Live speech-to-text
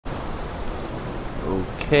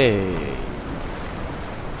Okay.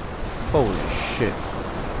 Holy shit.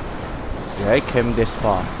 Yeah, I came this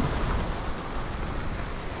far.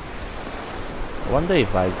 I wonder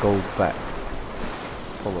if I go back,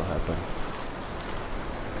 what will happen?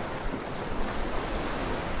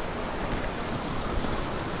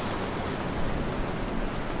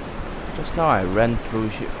 Just now I ran through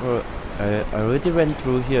here. I already ran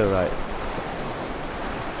through here, right?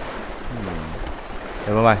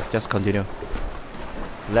 Never mind, just continue.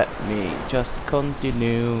 Let me just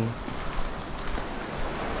continue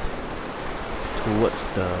towards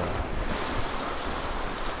the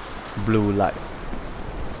blue light.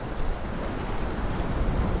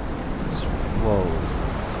 Whoa.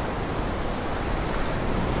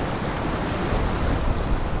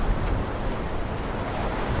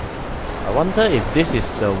 I wonder if this is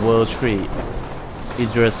the World Tree,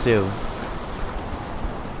 Yggdrasil.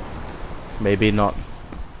 Maybe not.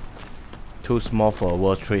 Too small for a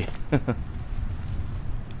World Tree.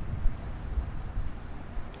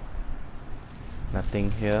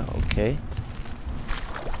 Nothing here, okay.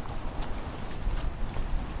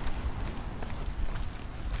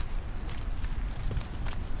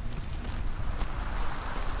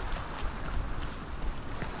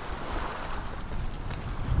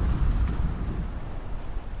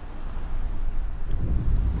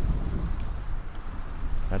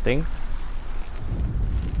 Nothing.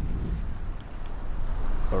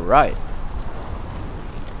 Alright.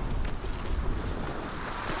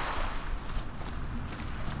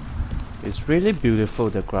 It's really beautiful,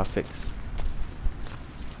 the graphics.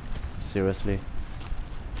 Seriously.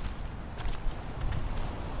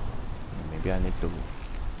 Maybe I need to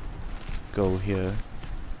go here.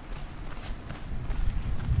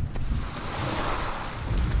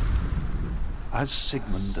 As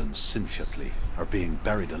Sigmund and Sinfjotli are being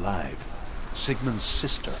buried alive, Sigmund's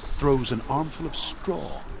sister throws an armful of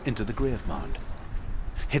straw into the grave mound.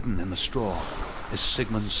 Hidden in the straw is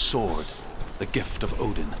Sigmund's sword, the gift of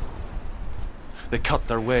Odin. They cut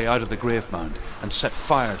their way out of the grave mound and set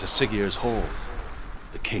fire to Siggeir's hall.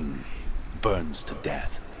 The king burns to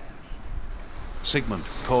death. Sigmund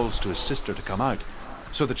calls to his sister to come out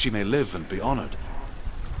so that she may live and be honored.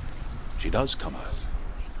 She does come out,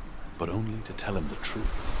 but only to tell him the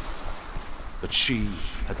truth. That she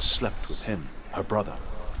had slept with him, her brother,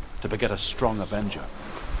 to beget a strong avenger.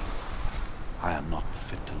 I am not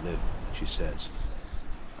fit to live, she says,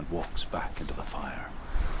 and walks back into the fire.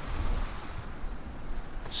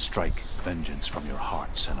 Strike vengeance from your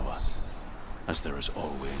heart, Senua, as there is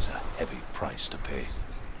always a heavy price to pay.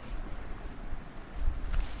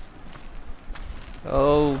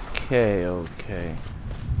 Okay, okay.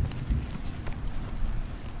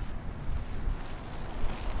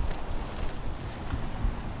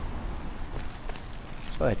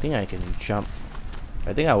 So I think I can jump.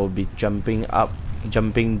 I think I will be jumping up,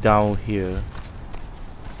 jumping down here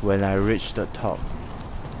when I reach the top,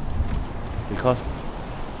 because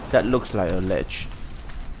that looks like a ledge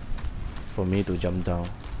for me to jump down.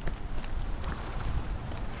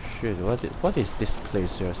 Shit, what is this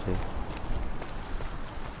place, seriously?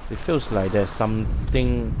 It feels like there's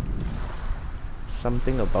something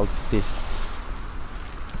about this.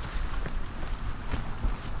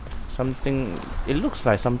 It looks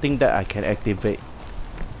like something that I can activate.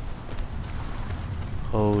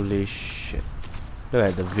 Holy shit. Look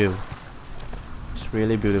at the view. It's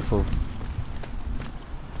really beautiful.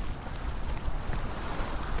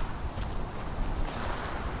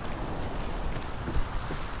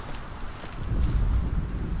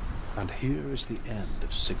 And here is the end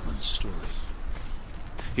of Sigmund's story.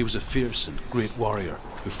 He was a fierce and great warrior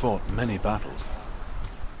who fought many battles.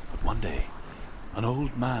 But one day, an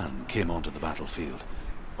old man came onto the battlefield.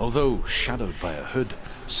 Although shadowed by a hood,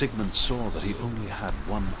 Sigmund saw that he only had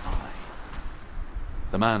one eye.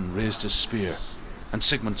 The man raised his spear, and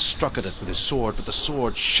Sigmund struck at it with his sword, but the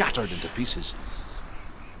sword shattered into pieces.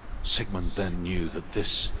 Sigmund then knew that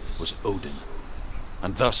this was Odin,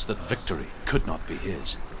 and thus that victory could not be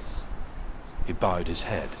his. He bowed his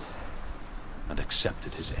head and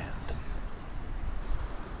accepted his end.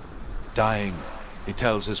 Dying, he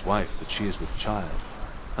tells his wife that she is with child,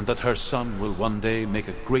 and that her son will one day make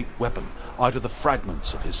a great weapon out of the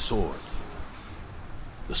fragments of his sword.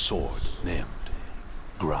 The sword named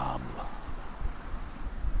Gram.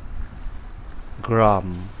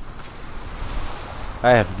 Gram.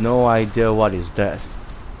 I have no idea what is that.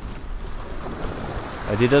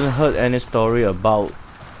 I didn't heard any story about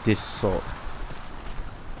this sword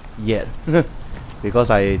yet. because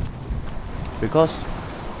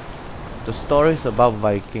the stories about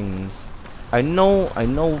Vikings, I know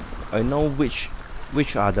which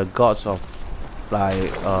are the gods of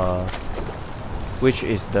like which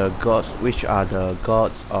are the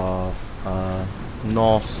gods of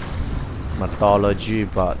Norse mythology,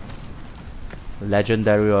 but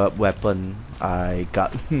legendary weapon, I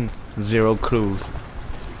got zero clues.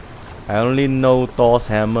 I only know Thor's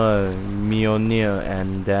hammer, Mjolnir,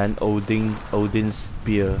 and then Odin's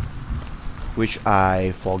spear, which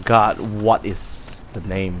I forgot what is the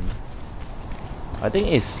name. I think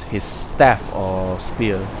it's his staff or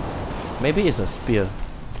spear. Maybe it's a spear.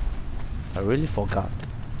 I really forgot.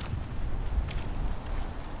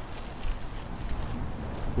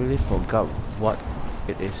 Really forgot what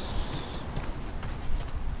it is.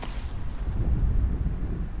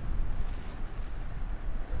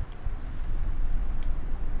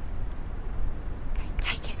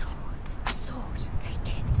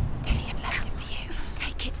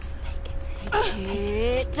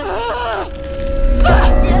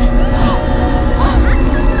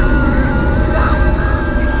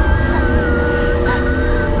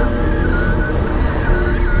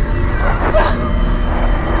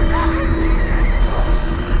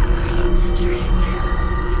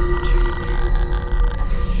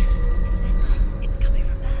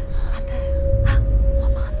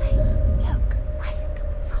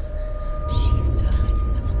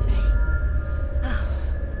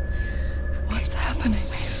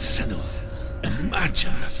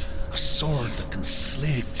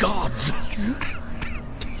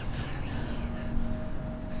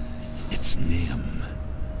 Its name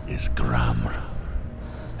is Gramr.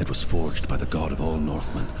 It was forged by the god of all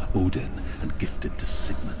Northmen, Odin, and gifted to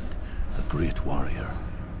Sigmund, a great warrior.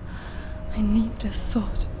 I need this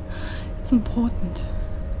sword. It's important.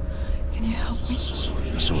 Can you help me?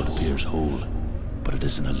 The sword appears whole, but it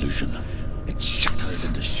is an illusion. It shattered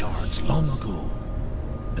into shards long ago.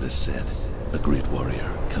 It is said a great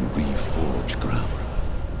warrior can reforge Gramr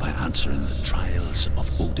by answering the trials of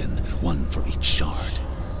Odin, one for each shard.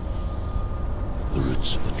 The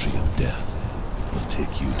roots of the Tree of Death will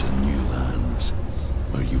take you to new lands,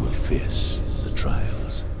 where you will face the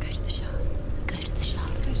trials. Go to the shards. Go to the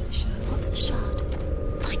shard. Go to the shards. What's the shard?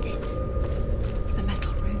 Find it. It's the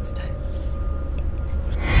metal runestones. It's in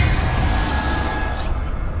front of you. Find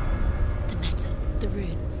it. The metal. The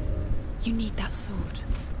runes. You need that sword.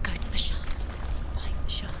 Go to the shard. Find the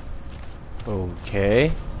shards.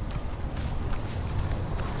 Okay.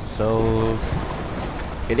 So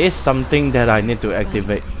it is something that I need to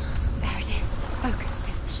activate. There it is. Focus.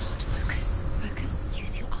 There's the shard. Focus. Focus.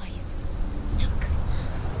 Use your eyes. Look.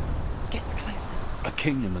 Get closer. A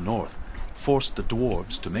king in the north forced the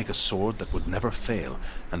dwarves to make a sword that would never fail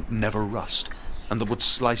and never rust, and that would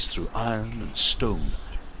slice through iron and stone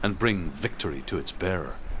and bring victory to its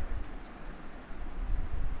bearer.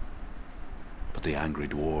 But the angry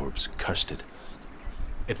dwarves cursed it.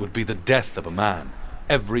 It would be the death of a man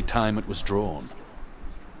every time it was drawn.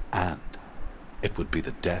 And it would be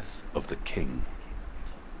the death of the king.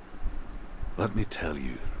 Let me tell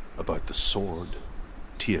you about the sword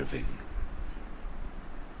Tyrving.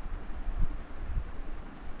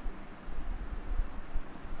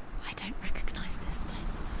 I don't recognize this place.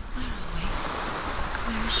 Where are we?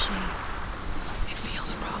 Where is she? It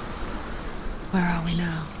feels wrong. Where are we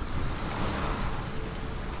now?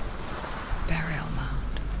 Burial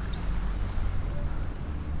mound.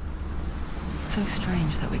 So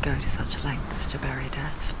strange that we go to such lengths to bury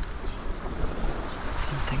death.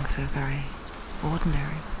 Something so very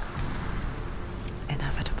ordinary,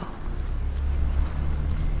 inevitable.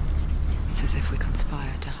 It's as if we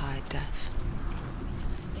conspire to hide death,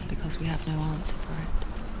 because we have no answer for it.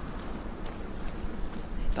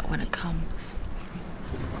 But when it comes,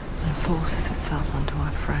 and forces itself onto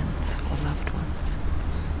our friends or loved ones,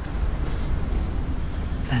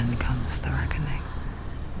 then comes the reckoning.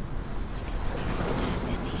 Dead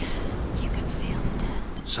in the air. You can feel the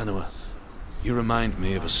dead. Senua, you remind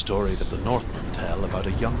me of a story that the Northmen tell about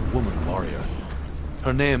a young woman warrior.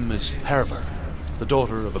 Her name is Hervor, the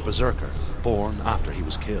daughter of a berserker born after he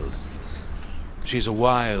was killed. She's a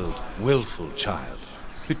wild, willful child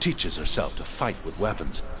who teaches herself to fight with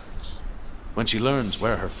weapons. When she learns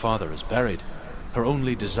where her father is buried, her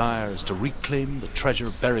only desire is to reclaim the treasure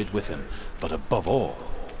buried with him, but above all,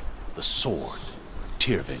 the sword,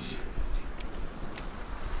 Tyrving.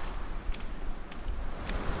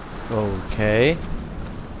 Okay.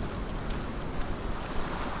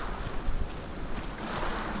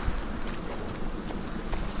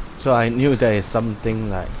 So I knew there is something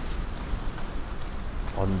like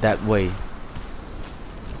on that way,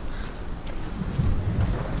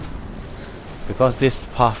 because this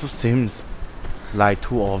path seems like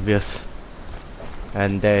too obvious,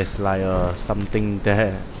 and there's like something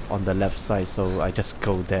there on the left side, so I just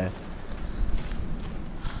go there.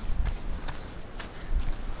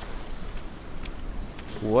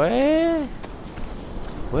 Where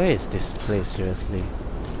is this place, seriously?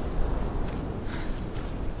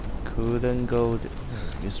 Couldn't go.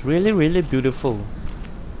 It's really, really beautiful.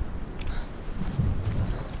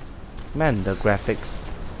 Man, the graphics.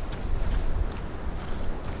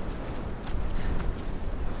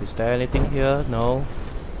 Is there anything here? No.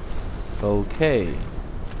 Okay.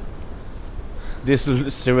 This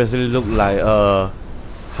seriously look like a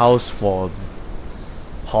house for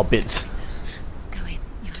hobbits. Go in.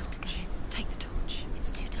 You have to go in. Take the torch. It's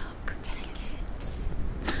too dark. Take it. This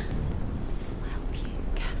will help you.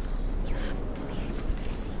 Careful. You have to be able to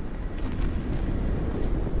see.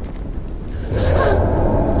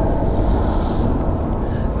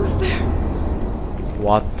 Who's there?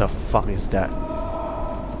 What the fuck is that?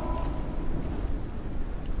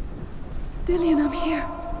 Dillian, I'm here.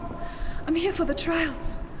 I'm here for the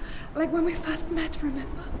trials. Like when we first met,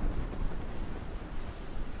 remember?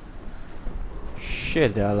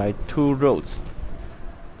 Shit, there are like 2 roads.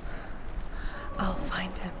 I'll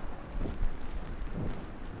find him.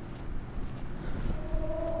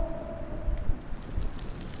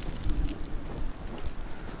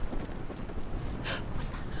 What was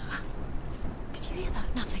that? Did you hear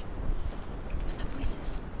that? Nothing. Was that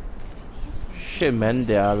voices? Shit, man,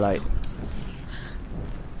 there are like...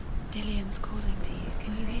 Dillian's calling to you.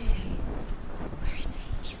 Can you hear him? Where is he?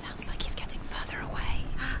 He sounds like he's getting further away.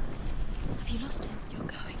 Have you lost him? You're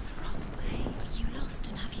going the wrong way. Are you lost,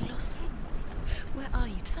 and have you lost him? Where are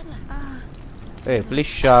you? Turn left. Hey, please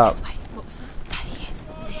shut up. This way. What was that? There he is.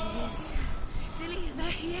 There he is. Dillian,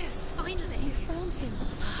 there he is. Finally. You found him.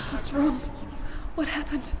 What's wrong? What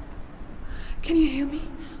happened? Can you hear me?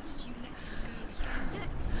 How did you let him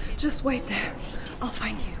go? Just wait there. I'll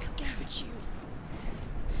find you. How could you?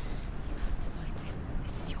 You have to find him.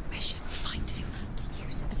 This is your mission. Find him. You have to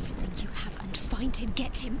use everything you have and find him.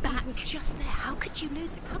 Get him back. He was just there. How could you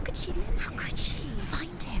lose him? How could she lose him? How could she?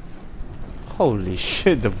 Find him. Holy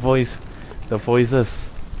shit, the voices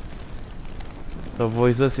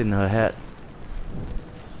in her head.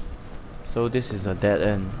 So this is a dead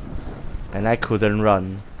end, and I couldn't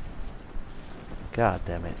run. God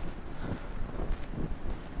damn it.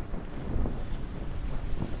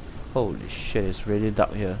 Holy shit, it's really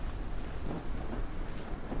dark here.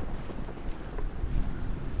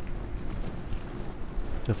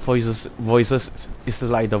 The voices it's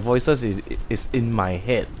like the voices is in my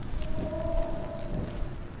head.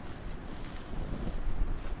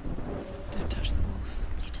 Don't touch the walls.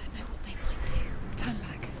 You don't know what they might do. Turn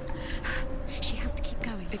back. She has to keep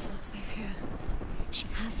going. It's not safe here. She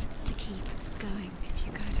has to keep going. If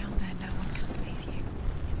you go down there, no one can save you.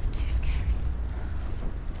 It's too scary.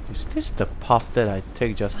 Is this the path that I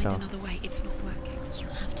take just Find now? another way. It's not working. You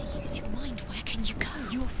have to use your mind. Where can you go?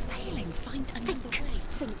 You're failing. Find another way.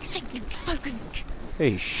 Think. Focus.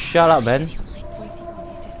 Hey, shut up, man. Use your mind. Where's he gone?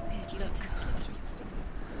 He's disappeared. You let him slip through your fingers.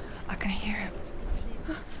 I can hear him.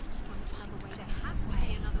 You have to find another way. There has to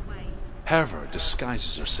be another way. Herver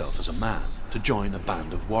disguises herself as a man to join a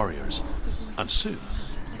band of warriors, and soon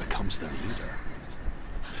becomes their leader.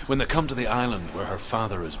 When they come to the island where her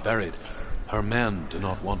father is buried, her men do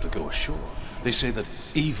not want to go ashore. They say that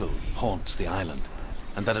evil haunts the island,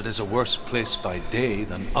 and that it is a worse place by day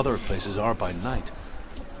than other places are by night.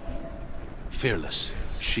 Fearless,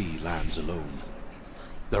 she lands alone.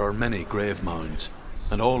 There are many grave mounds,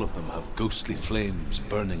 and all of them have ghostly flames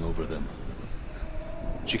burning over them.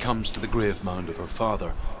 She comes to the grave mound of her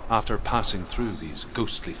father after passing through these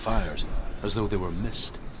ghostly fires, as though they were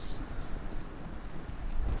mist.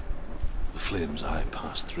 The flames I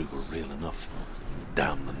passed through were real enough.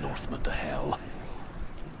 Damn the Northmen to hell.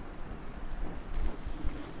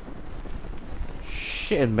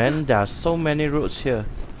 Shit, man, there are so many roads here.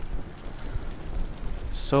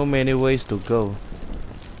 So many ways to go.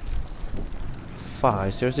 Fuck, I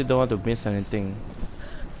seriously don't want to miss anything.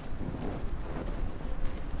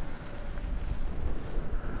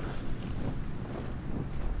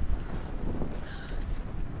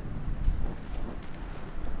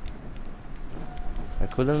 I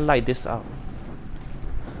couldn't light this up.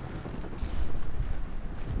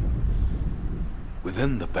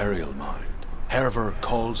 Within the burial mound, Herver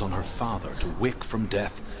calls on her father to wake from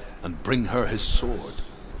death and bring her his sword.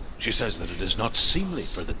 She says that it is not seemly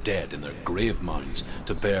for the dead in their grave mounds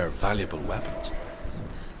to bear valuable weapons.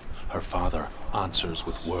 Her father answers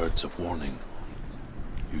with words of warning.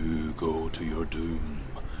 You go to your doom.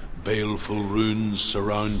 Baleful runes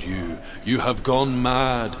surround you. You have gone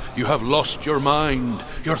mad. You have lost your mind.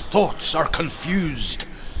 Your thoughts are confused.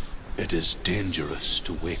 It is dangerous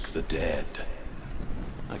to wake the dead.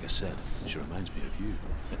 Like I said, she reminds me of you.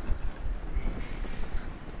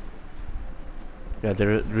 Yeah,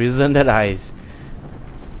 the reason that I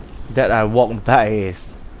walk back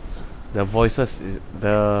is the voices,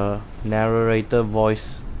 the narrator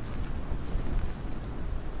voice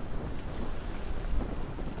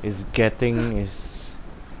is getting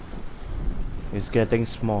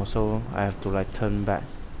small, so I have to like turn back.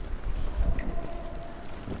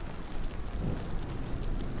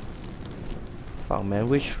 Fuck man,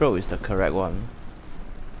 which road is the correct one?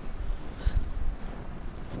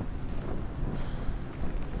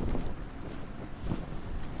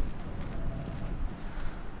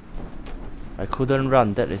 I couldn't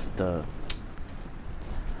run, that is the...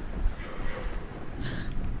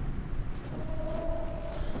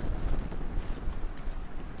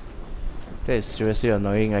 That is seriously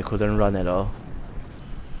annoying, I couldn't run at all.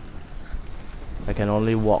 I can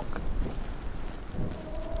only walk.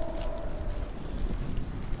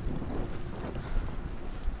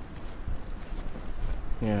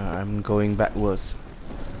 Yeah, I'm going backwards.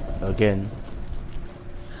 Again.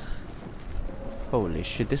 Holy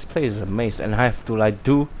shit, this place is a maze and I have to like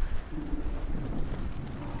do...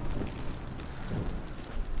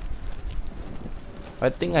 I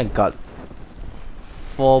think I got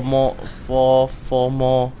four more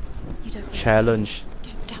You don't challenge.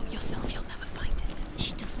 Don't doubt yourself, you'll never find it.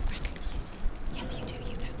 She doesn't recognize it. Yes, you do,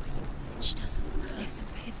 you know why you... She doesn't. Listen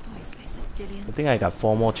for his voice, listen. Dillian. I think I got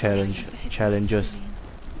 4 more challenges. Dillian.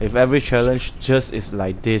 If every challenge just is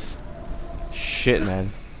like this, shit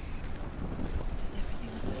man. Does everything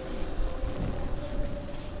look the same? Looks the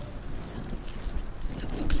same. Something's different.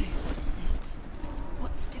 Look for clues. What is it?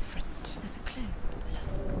 What's different? There's a clue.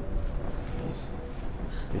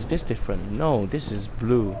 Look. Is this different? No, this is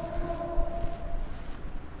blue.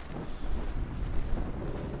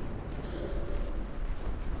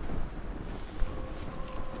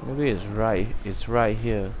 Maybe it's right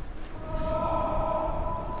here.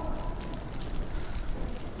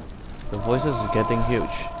 The voices is getting huge.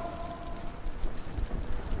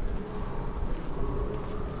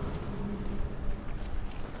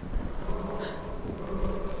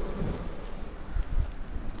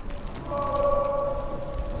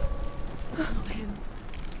 It's not him.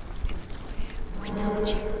 It's not him. We told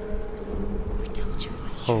you. We told you it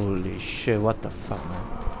was true. Holy shit, what the fuck man.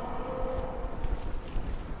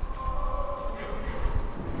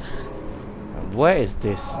 And where is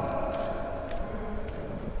this?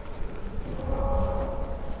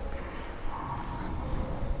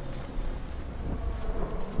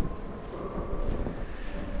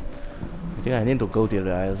 I think I need to go to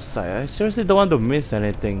the other side. I seriously don't want to miss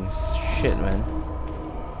anything. Shit, man.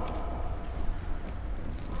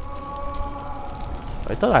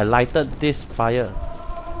 I thought I lighted this fire.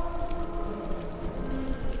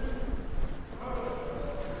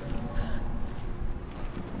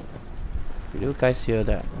 Did you guys hear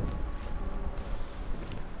that?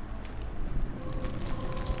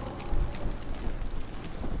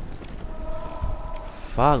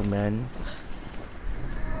 Fuck, man.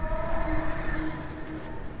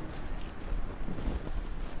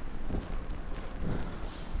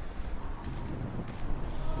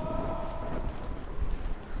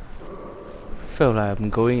 Feel like I'm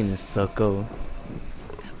going in a circle.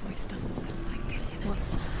 That voice doesn't sound like Dillian.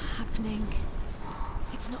 What's happening?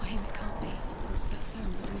 It's not him, it can't be. What's that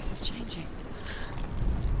sound? The voice is changing.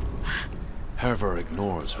 Herva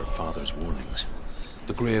ignores her father's warnings.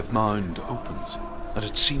 The grave mound opens, and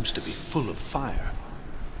it seems to be full of fire.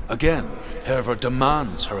 Again, Herva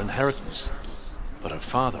demands her inheritance. But her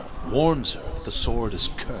father warns her the sword is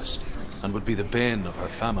cursed and would be the bane of her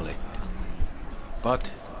family. But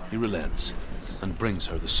he relents and brings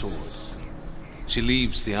her the sword. She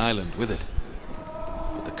leaves the island with it,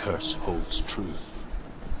 but the curse holds true,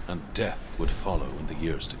 and death would follow in the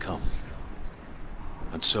years to come.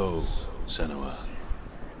 And so, Senua,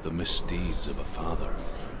 the misdeeds of a father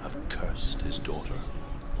have cursed his daughter.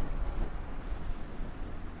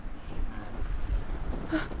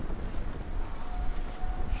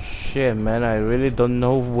 Shit, man, I really don't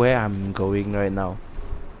know where I'm going right now.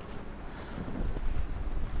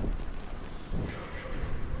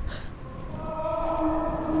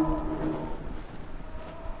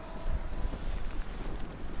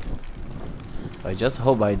 I just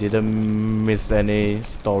hope I didn't miss any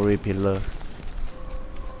story pillar.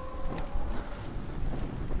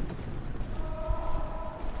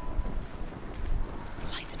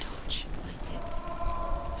 Light the torch. Light it.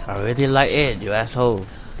 I already light it, you asshole.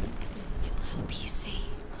 It'll help you see.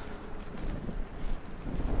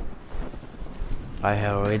 I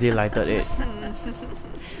have already lighted it.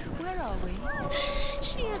 Well,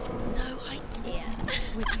 She has no idea.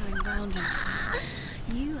 We're going round and round.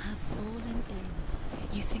 You have fallen in.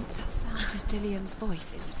 You think that sound is Dillian's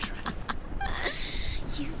voice? It's a trap.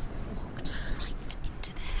 You walked right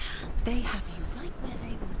into their hands. They have you right where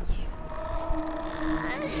they want you.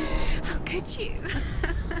 How could you?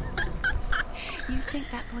 You think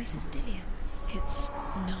that voice is Dillian's? It's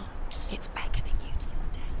not. It's beckoning you to your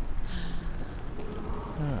death.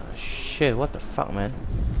 Ah, shit, what the fuck, man?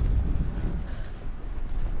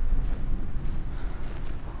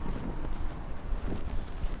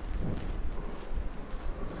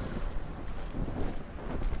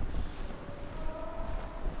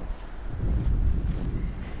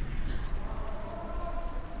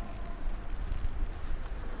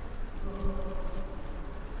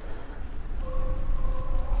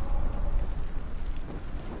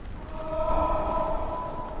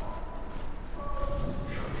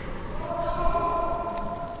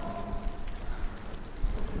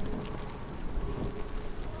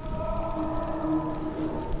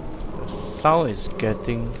 Sound is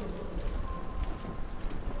getting.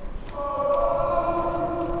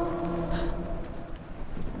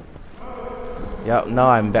 Yep, now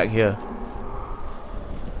I'm back here.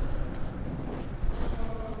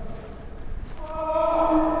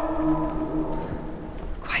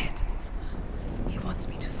 Quiet. He wants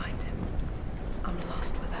me to find him. I'm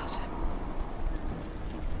lost without him.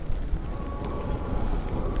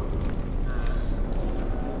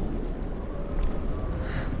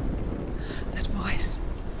 That voice.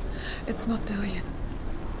 It's not Dillian.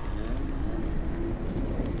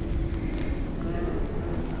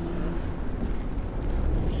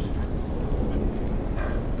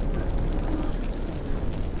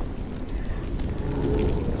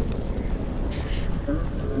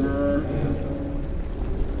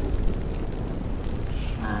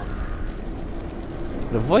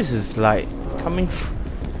 The voice is like coming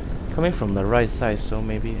from the right side, so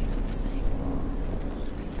maybe. The same.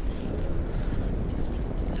 Looks the same. Sounds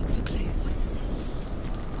different. Look for clues. What is it?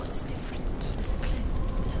 What's different? There's a clue.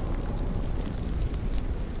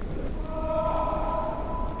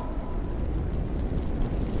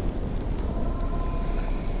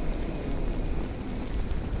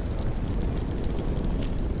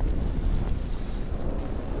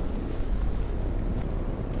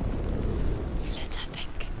 Let her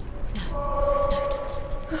think. No, don't.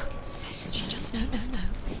 Space. She just No.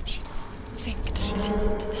 She doesn't think. Don't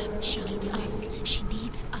listen to them. Just us. She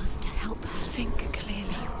needs us to help her. Think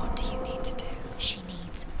clearly. What do you need to do? She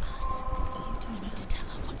needs us. We need to tell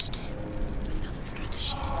her what to do. Another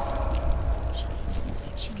strategy. She needs to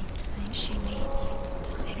think. She needs to think. She needs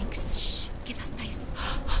to think. Shh. Give her space. Give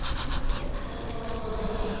her space.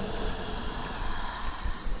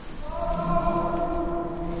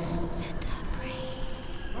 Let her breathe.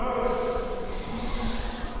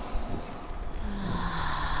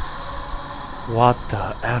 What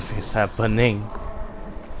the F is happening?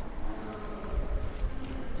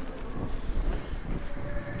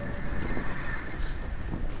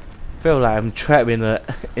 Feel like I'm trapped in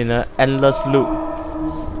a endless loop.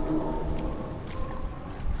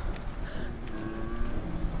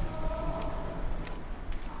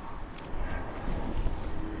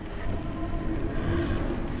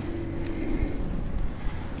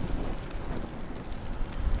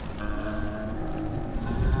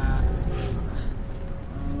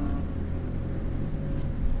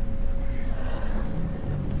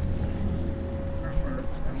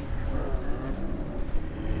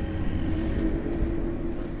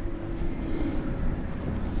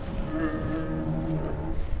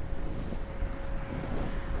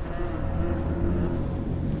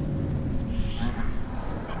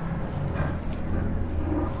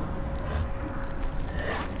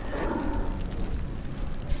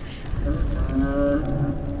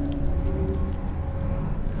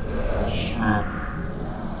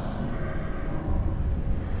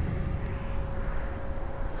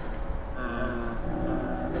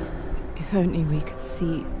 If only we could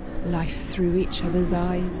see life through each other's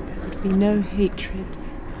eyes, there would be no hatred.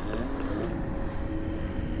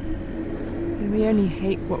 We only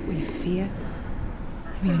hate what we fear.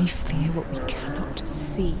 We only fear what we cannot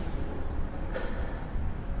see.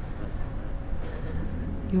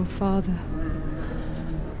 Your father.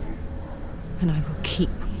 And I will keep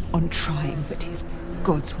on trying, but his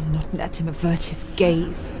gods will not let him avert his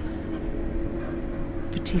gaze.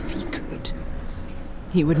 But if he could,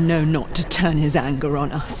 he would know not to turn his anger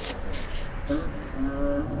on us.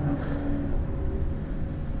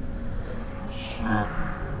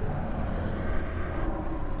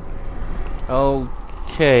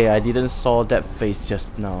 Okay, I didn't saw that face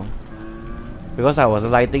just now. Because I was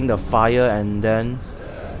lighting the fire and then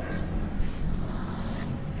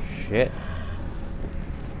Shit.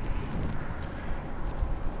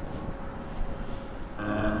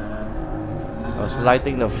 I was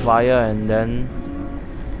lighting the fire and then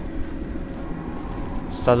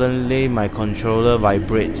suddenly my controller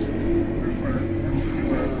vibrates.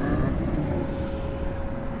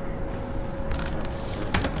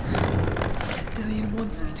 Dillian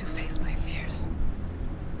wants me to face my fears.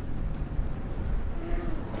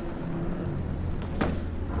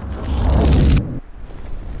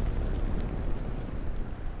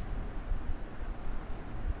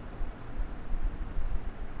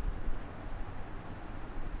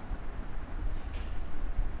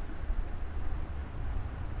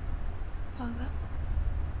 Father?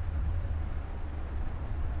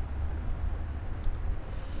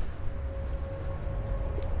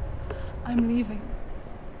 I'm leaving.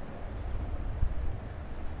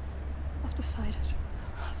 I've decided.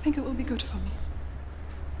 I think it will be good for me.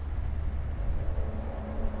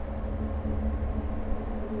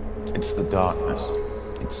 It's the darkness.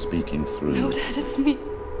 It's speaking through No, you. Dad, it's me.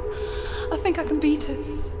 I think I can beat it.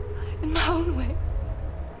 In my own way.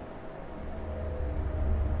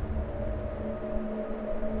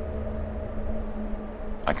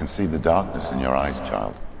 I can see the darkness in your eyes,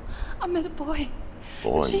 child. I met a boy.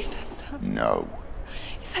 Boy. The chieftain's son. No.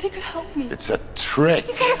 He said he could help me. It's a trick.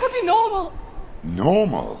 He said I could be normal.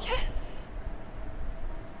 Normal. Yes.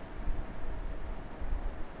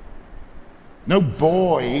 No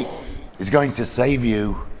boy is going to save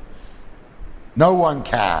you. No one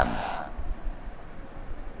can.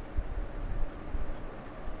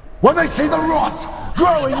 When they see the rot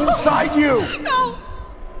growing inside you, No!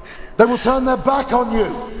 they will turn their back on you.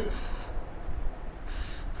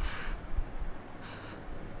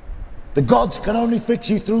 The gods can only fix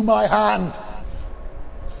you through my hand.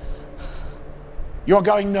 You're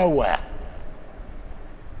going nowhere.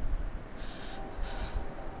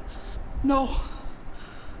 No.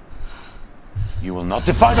 You will not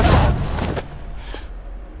defy the gods.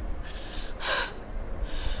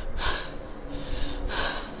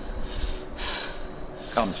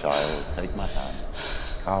 Come, child, take my hand.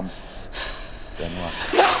 Come. Senua.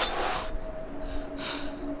 No!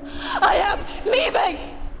 I am leaving!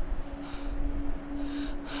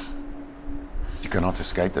 You cannot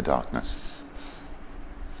escape the darkness.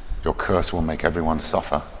 Your curse will make everyone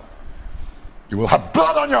suffer. You will have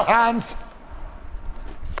blood on your hands!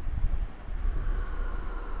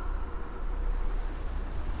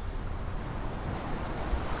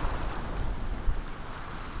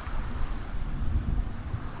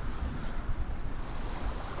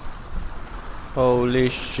 Holy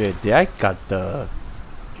shit, did I got the...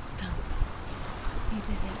 It's done. You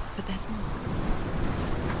did it, but there's more.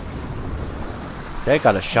 Did I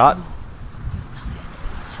got a shot? You're tired,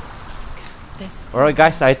 but you have to keep going. There's still Alright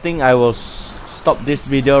guys, I think I will stop this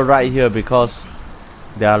video right here because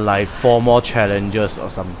there are like 4 more challenges or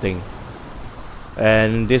something.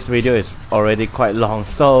 And this video is already quite long.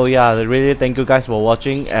 So yeah, really thank you guys for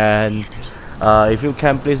watching, and if you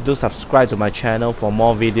can, please do subscribe to my channel for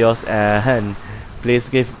more videos, and please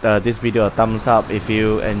give this video a thumbs up if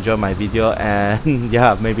you enjoy my video, and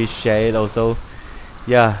yeah, maybe share it also.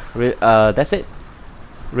 Yeah, that's it.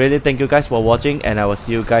 Really thank you guys for watching, and I will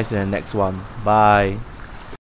see you guys in the next one. Bye.